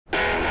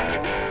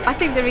I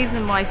think the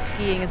reason why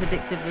skiing is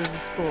addictive as a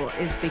sport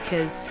is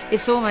because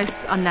it's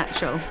almost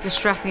unnatural. You're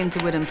strapping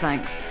into wooden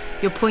planks,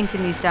 you're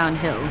pointing these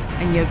downhill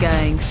and you're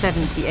going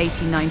 70,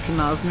 80, 90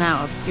 miles an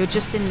hour. You're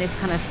just in this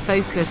kind of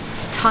focus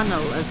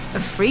tunnel of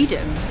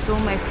freedom. It's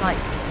almost like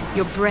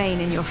your brain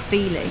and your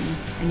feeling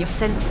and your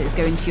senses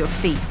go into your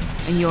feet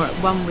and you're at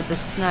one with the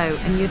snow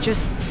and you're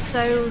just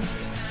so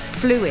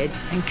fluid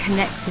and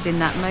connected in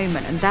that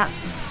moment, and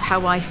that's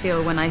how I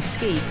feel when I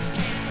ski.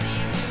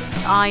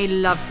 I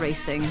love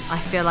racing. I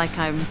feel like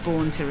I'm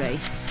born to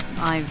race.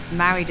 I've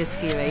married a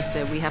ski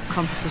racer. We have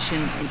competition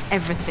in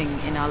everything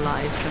in our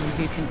lives, from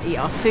who can eat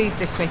our food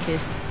the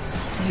quickest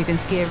to who can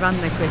ski a run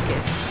the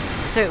quickest.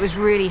 So it was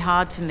really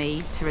hard for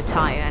me to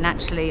retire, and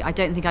actually I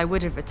don't think I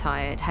would have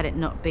retired had it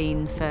not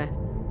been for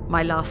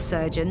my last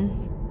surgeon.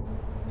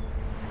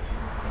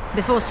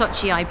 Before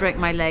Sochi, I broke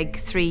my leg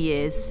 3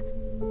 years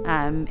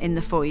in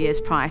the 4 years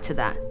prior to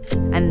that.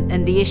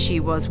 And the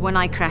issue was when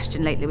I crashed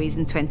in Lake Louise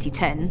in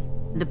 2010,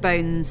 the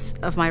bones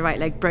of my right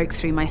leg broke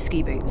through my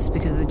ski boots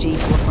because of the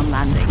G-force on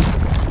landing.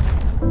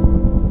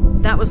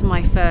 That was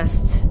my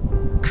first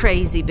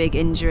crazy big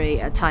injury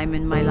at a time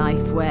in my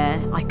life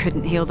where I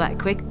couldn't heal that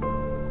quick.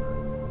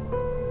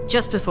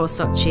 Just before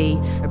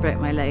Sochi, I broke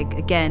my leg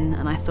again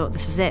and I thought,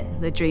 this is it,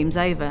 the dream's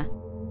over.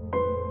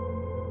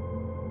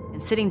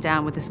 And sitting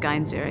down with this guy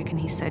in Zurich, and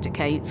he said,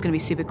 okay, it's gonna be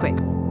super quick,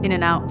 in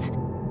and out.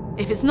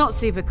 If it's not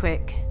super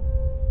quick,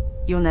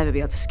 you'll never be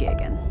able to ski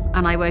again.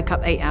 And I woke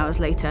up 8 hours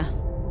later.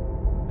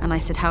 And I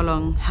said, how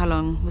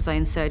long was I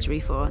in surgery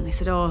for? And they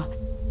said, oh,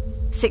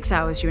 6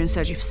 hours, you're in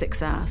surgery for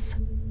 6 hours.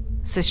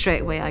 So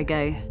straight away I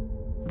go,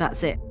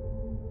 that's it.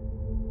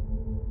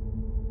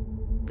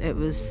 It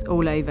was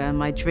all over.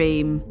 My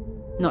dream,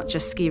 not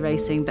just ski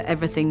racing, but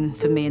everything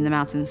for me in the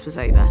mountains was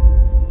over.